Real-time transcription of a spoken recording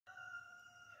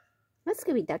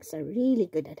Muscovy ducks are really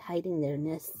good at hiding their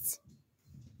nests.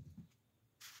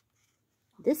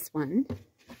 This one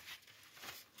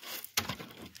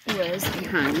was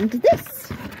behind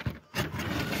this,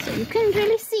 so you can't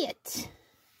really see it.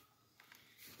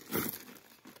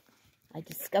 I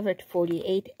discovered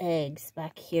 48 eggs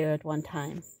back here at one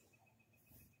time.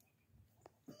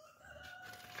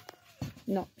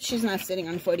 No, she's not sitting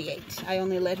on 48. I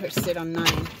only let her sit on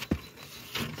 9.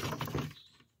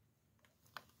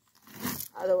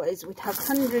 Otherwise, we'd have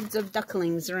hundreds of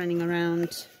ducklings running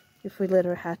around if we let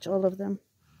her hatch all of them.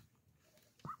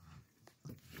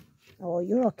 Oh,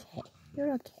 you're okay.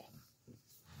 You're okay.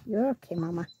 You're okay,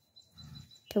 Mama.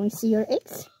 Can we see your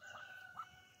eggs?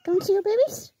 Can we see your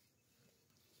babies?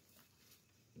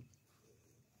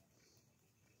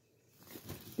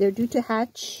 They're due to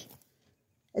hatch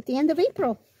at the end of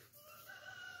April.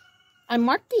 I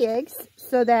marked the eggs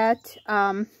so that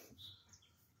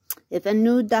if a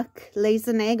new duck lays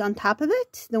an egg on top of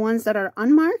it, the ones that are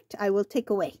unmarked, I will take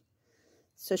away.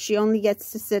 So she only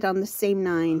gets to sit on the same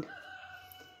 9.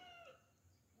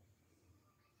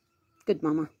 Good,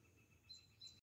 Mama.